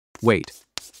Wait,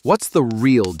 what's the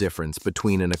real difference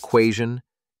between an equation,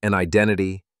 an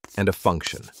identity, and a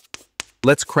function?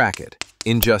 Let's crack it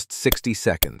in just 60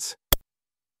 seconds.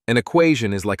 An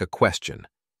equation is like a question.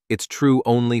 It's true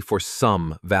only for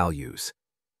some values.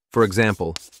 For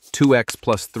example, 2x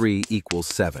plus 3 equals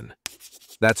 7.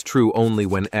 That's true only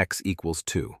when x equals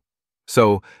 2.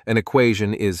 So, an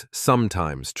equation is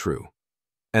sometimes true.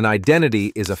 An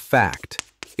identity is a fact.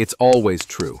 It's always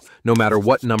true, no matter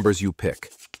what numbers you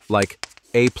pick. Like,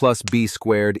 a plus b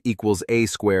squared equals a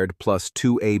squared plus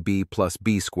 2ab plus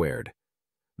b squared.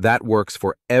 That works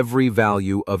for every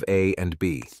value of a and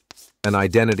b. An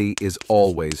identity is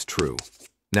always true.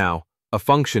 Now, a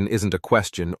function isn't a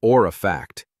question or a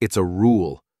fact. It's a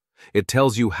rule. It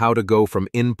tells you how to go from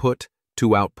input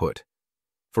to output.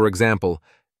 For example,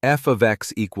 f of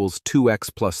x equals 2x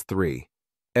plus 3.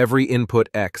 Every input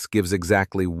x gives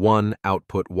exactly one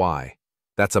output y.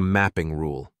 That's a mapping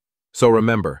rule. So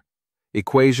remember,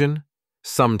 equation,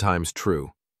 sometimes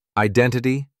true.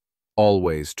 Identity,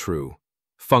 always true.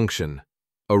 Function,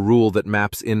 a rule that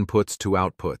maps inputs to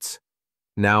outputs.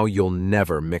 Now you'll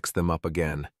never mix them up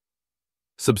again.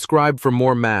 Subscribe for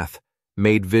more math,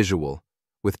 made visual,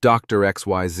 with Dr.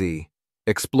 XYZ.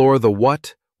 Explore the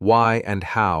what, why, and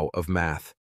how of math.